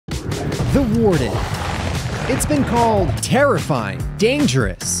The Warden. It's been called terrifying,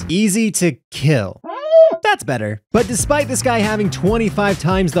 dangerous, easy to kill. That's better. But despite this guy having 25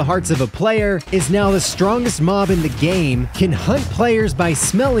 times the hearts of a player, is now the strongest mob in the game, can hunt players by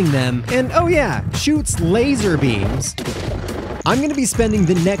smelling them, and oh yeah, shoots laser beams. I'm gonna be spending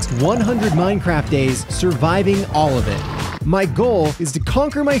the next 100 Minecraft days surviving all of it. My goal is to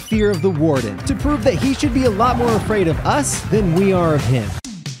conquer my fear of the Warden, to prove that he should be a lot more afraid of us than we are of him.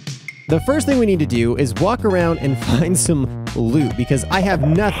 The first thing we need to do is walk around and find some loot, because I have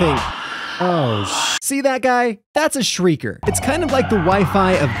nothing. Oh, see that guy? That's a shrieker. It's kind of like the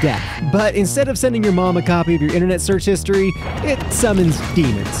Wi-Fi of death, but instead of sending your mom a copy of your internet search history, it summons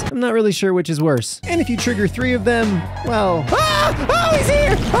demons. I'm not really sure which is worse. And if you trigger 3 of them, well... Ah! Oh, he's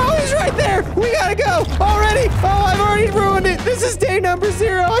here! Oh, he's right there! We gotta go! Already! Oh, I've already ruined it! This is day number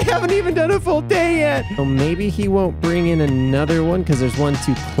 0! I haven't even done a full day yet! Oh, maybe he won't bring in another one because there's one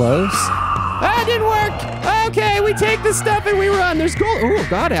too close? That didn't work! Okay, we take the stuff and we run. There's gold. Oh,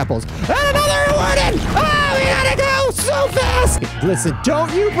 God apples. And another Warden! Oh, we gotta go so fast! Listen,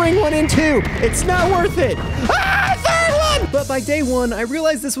 don't you bring one in too. It's not worth it. Ah, third one! But by day 1, I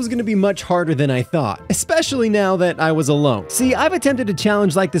realized this was gonna be much harder than I thought, especially now that I was alone. See, I've attempted a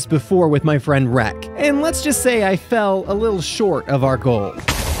challenge like this before with my friend Rec, and let's just say I fell a little short of our goal. Oh,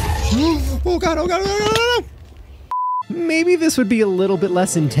 God, oh, God, oh, God, oh, God. Maybe this would be a little bit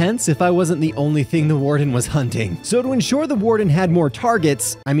less intense if I wasn't the only thing the Warden was hunting. So to ensure the Warden had more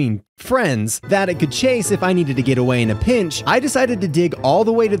targets, I mean friends, that it could chase if I needed to get away in a pinch, I decided to dig all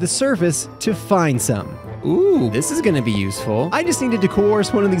the way to the surface to find some. Ooh, this is gonna be useful. I just needed to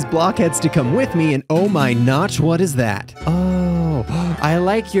coerce one of these blockheads to come with me, and oh my notch, what is that? Oh, I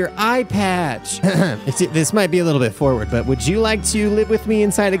like your eye patch. This might be a little bit forward, but would you like to live with me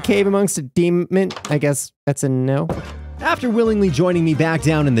inside a cave amongst a demon? I guess that's a no. After willingly joining me back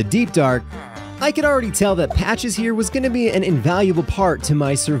down in the deep dark, I could already tell that Patches here was gonna be an invaluable part to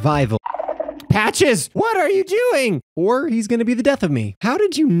my survival. Patches, what are you doing? Or he's gonna be the death of me. How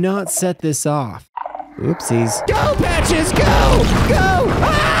did you not set this off? Oopsies. Go, Patches, go! Go!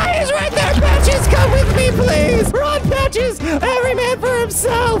 Ah, he's right there, Patches! Come with me, please! Run, Patches! Every man for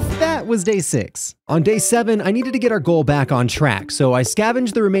himself! That was day 6. On day 7, I needed to get our goal back on track, so I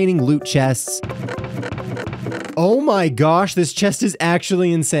scavenged the remaining loot chests. Oh my gosh, this chest is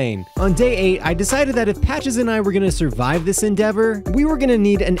actually insane. On day 8, I decided that if Patches and I were gonna survive this endeavor, we were gonna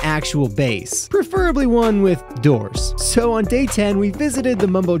need an actual base, preferably one with doors. So on day 10, we visited the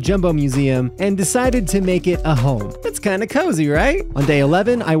Mumbo Jumbo Museum and decided to make it a home. It's kinda cozy, right? On day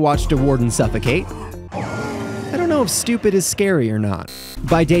 11, I watched a Warden suffocate. I don't know if stupid is scary or not.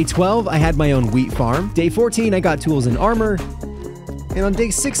 By day 12, I had my own wheat farm. Day 14, I got tools and armor. And on day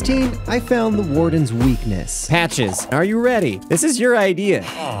 16, I found the Warden's weakness. Patches, are you ready? This is your idea.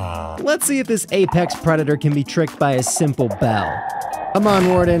 Let's see if this apex predator can be tricked by a simple bell. Come on,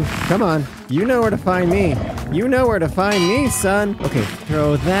 Warden. Come on. You know where to find me. You know where to find me, son. Okay,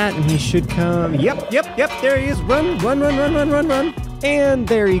 throw that and he should come. Yep. There he is. Run. And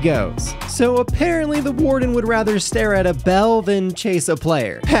there he goes. So apparently the Warden would rather stare at a bell than chase a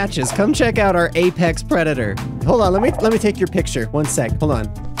player. Patches, come check out our apex predator. Hold on, let me take your picture. One sec, hold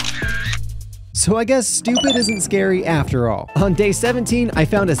on. So I guess stupid isn't scary after all. On day 17, I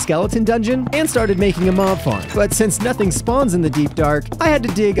found a skeleton dungeon and started making a mob farm. But since nothing spawns in the deep dark, I had to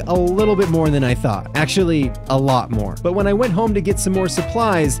dig a little bit more than I thought. Actually, a lot more. But when I went home to get some more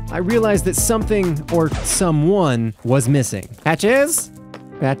supplies, I realized that something or someone was missing. Patches?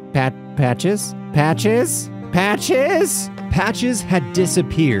 Patches? Patches had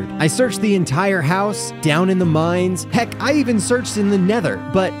disappeared. I searched the entire house, down in the mines. Heck, I even searched in the nether,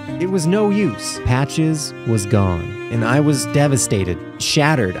 but it was no use. Patches was gone, and I was devastated,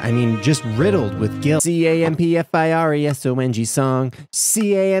 shattered. I mean, just riddled with guilt. CAMPFIRESONG song.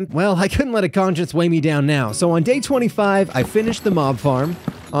 Well, I couldn't let a conscience weigh me down now. So on day 25, I finished the mob farm.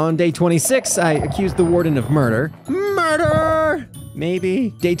 On day 26, I accused the Warden of murder. Murder!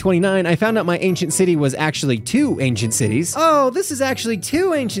 Maybe. Day 29, I found out my ancient city was actually 2 ancient cities. Oh, this is actually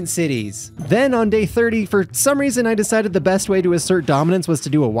 2 ancient cities. Then on day 30, for some reason, I decided the best way to assert dominance was to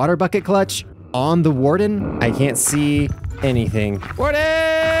do a water bucket clutch on the Warden. I can't see anything. Warden!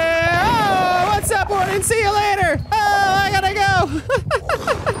 Oh, what's up, Warden? See you later. Oh, I gotta go.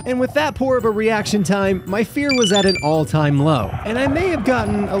 And with that poor of a reaction time, my fear was at an all-time low. And I may have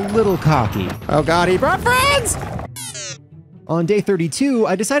gotten a little cocky. Oh God, he brought friends! On day 32,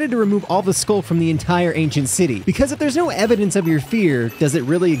 I decided to remove all the skull from the entire ancient city, because if there's no evidence of your fear, does it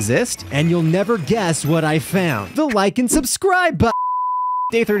really exist? And you'll never guess what I found. The like and subscribe button.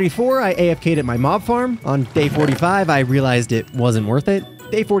 Day 34, I AFK'd at my mob farm. On day 45, I realized it wasn't worth it.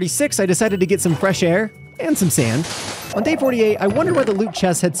 Day 46, I decided to get some fresh air and some sand. On day 48, I wondered why the loot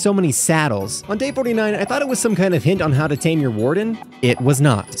chest had so many saddles. On day 49, I thought it was some kind of hint on how to tame your warden. It was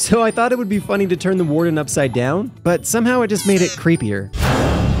not. So I thought it would be funny to turn the warden upside down, but somehow it just made it creepier.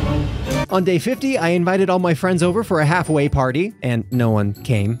 On day 50, I invited all my friends over for a halfway party, and no one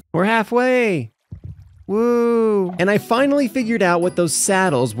came. We're halfway! Woo! And I finally figured out what those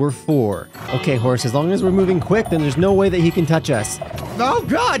saddles were for. Okay, horse, as long as we're moving quick, then there's no way that he can touch us. Oh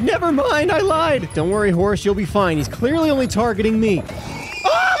God, never mind, I lied! Don't worry, horse, you'll be fine. He's clearly only targeting me.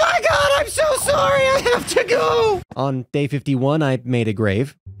 Oh my God, I'm so sorry, I have to go! On day 51, I made a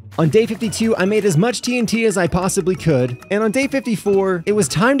grave. On day 52, I made as much TNT as I possibly could, and on day 54, it was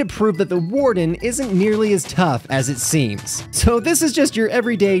time to prove that the Warden isn't nearly as tough as it seems. So this is just your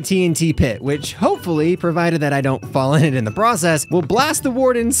everyday TNT pit, which hopefully, provided that I don't fall in it in the process, will blast the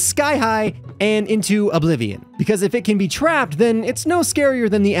Warden sky high and into oblivion. Because if it can be trapped, then it's no scarier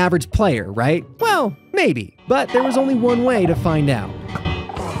than the average player, right? Well, maybe, but there was only one way to find out.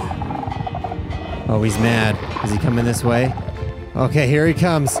 Oh, he's mad. Is he coming this way? Okay, here he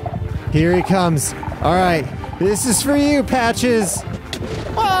comes. Here he comes. All right, this is for you, Patches.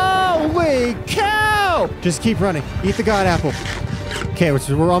 Holy cow! Just keep running. Eat the God Apple. Okay,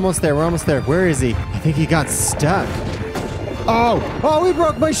 we're almost there. We're almost there. Where is he? I think he got stuck. Oh, he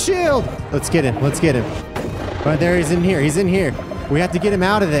broke my shield. Let's get him. Let's get him. Right there, he's in here. He's in here. We have to get him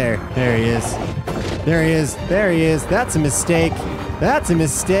out of there. There he is. There he is. There he is. That's a mistake. That's a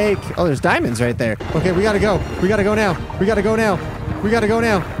mistake. Oh, there's diamonds right there. Okay, we gotta go. We gotta go now. We gotta go now. We gotta go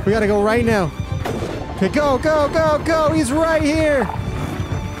now. We gotta go right now. Okay, go, go, go, go. He's right here.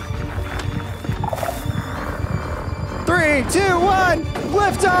 3, 2, 1.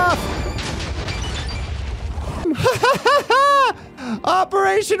 Lift off.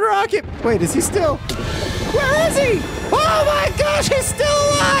 Operation Rocket. Wait, is he still? Where is he? Oh my gosh, he's still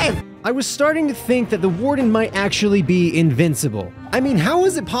alive. I was starting to think that the Warden might actually be invincible. I mean, how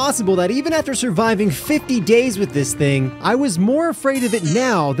is it possible that even after surviving 50 days with this thing, I was more afraid of it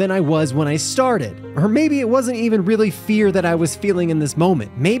now than I was when I started? Or maybe it wasn't even really fear that I was feeling in this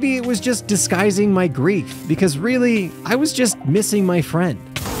moment. Maybe it was just disguising my grief, because really, I was just missing my friend.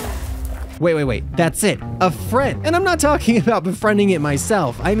 Wait, that's it, a friend. And I'm not talking about befriending it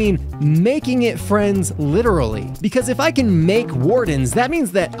myself, I mean making it friends literally. Because if I can make wardens, that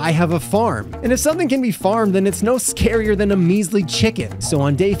means that I have a farm. And if something can be farmed, then it's no scarier than a measly chicken. So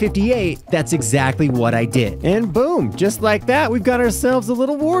on day 58, that's exactly what I did. And boom, just like that, we've got ourselves a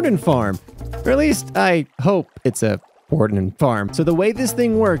little warden farm. Or at least I hope it's a Warden farm. So the way this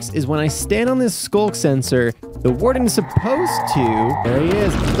thing works is when I stand on this skulk sensor, the Warden is supposed to, there he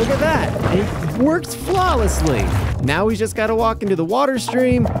is, look at that, and it works flawlessly. Now he's just gotta walk into the water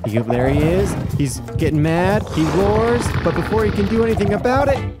stream. There he is, he's getting mad, he roars, but before he can do anything about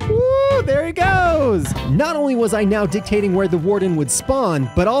it, woo, there he goes. Not only was I now dictating where the Warden would spawn,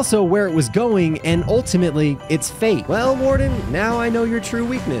 but also where it was going and ultimately its fate. Well, Warden, now I know your true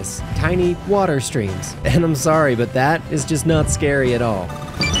weakness, tiny water streams. And I'm sorry, but that is just not scary at all.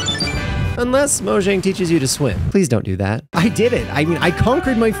 Unless Mojang teaches you to swim. Please don't do that. I did it. I mean, I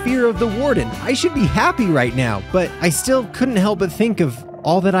conquered my fear of the Warden. I should be happy right now, but I still couldn't help but think of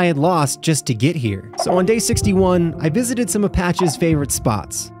all that I had lost just to get here. So on day 61, I visited some of Patch's favorite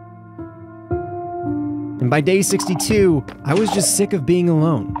spots. And by day 62, I was just sick of being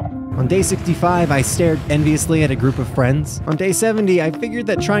alone. On day 65, I stared enviously at a group of friends. On day 70, I figured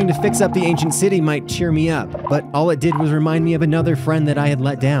that trying to fix up the ancient city might cheer me up, but all it did was remind me of another friend that I had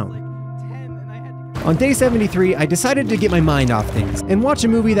let down. On day 73, I decided to get my mind off things and watch a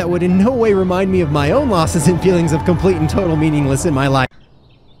movie that would in no way remind me of my own losses and feelings of complete and total meaningless in my life.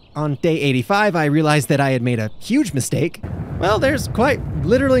 On day 85, I realized that I had made a huge mistake. Well, there's quite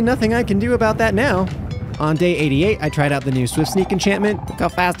literally nothing I can do about that now. On day 88, I tried out the new Swift Sneak enchantment. Look how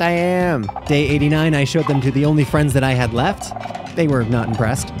fast I am. Day 89, I showed them to the only friends that I had left. They were not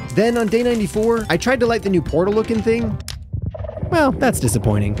impressed. Then on day 94, I tried to light the new portal looking thing. Well, that's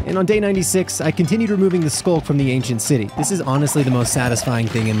disappointing. And on day 96, I continued removing the skulk from the ancient city. This is honestly the most satisfying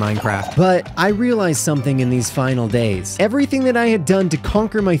thing in Minecraft. But I realized something in these final days. Everything that I had done to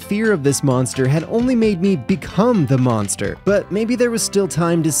conquer my fear of this monster had only made me become the monster. But maybe there was still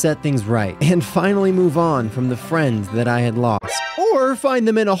time to set things right and finally move on from the friends that I had lost. Or find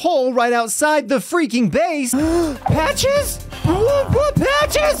them in a hole right outside the freaking base. Patches? What,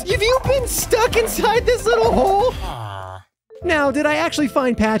 Patches? Have you been stuck inside this little hole? Now, did I actually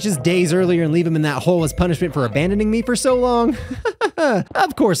find Patches days earlier and leave him in that hole as punishment for abandoning me for so long?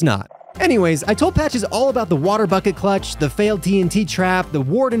 Of course not. Anyways, I told Patches all about the water bucket clutch, the failed TNT trap, the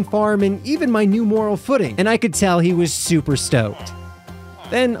Warden farm, and even my new moral footing, and I could tell he was super stoked.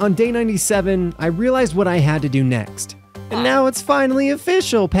 Then on day 97, I realized what I had to do next. And now it's finally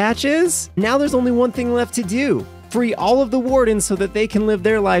official, Patches! Now there's only one thing left to do. Free all of the Wardens so that they can live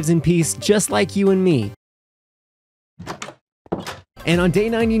their lives in peace just like you and me. And on day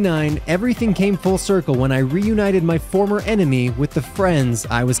 99, everything came full circle when I reunited my former enemy with the friends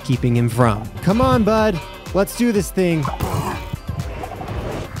I was keeping him from. Come on, bud. Let's do this thing.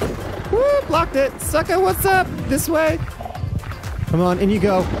 Woo, blocked it. Sucker, what's up? This way. Come on, in you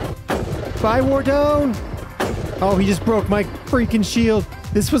go. Bye, Warden. Oh, he just broke my freaking shield.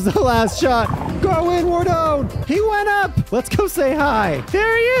 This was the last shot. Go in, Warden. He went up. Let's go say hi.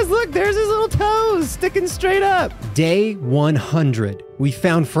 There he is. Look, there's his little toes sticking straight up. Day 100. We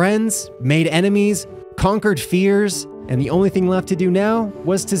found friends, made enemies, conquered fears, and the only thing left to do now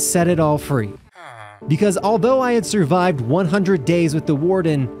was to set it all free. Because although I had survived 100 days with the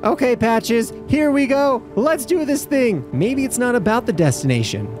Warden, okay, Patches, here we go. Let's do this thing. Maybe it's not about the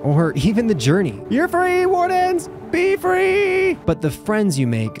destination or even the journey. You're free, Wardens. Be free. But the friends you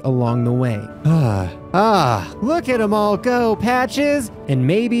make along the way. Look at them all go, Patches. And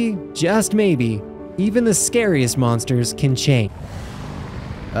maybe, just maybe, even the scariest monsters can change.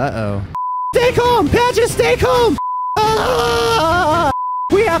 Uh-oh. Stay calm, Patches, stay calm.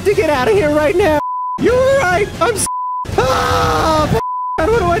 We have to get out of here right now. You're right! I'm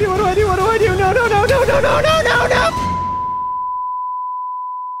What do I do? What do I do? What do I do? No, no, no, no, no, no, no, no!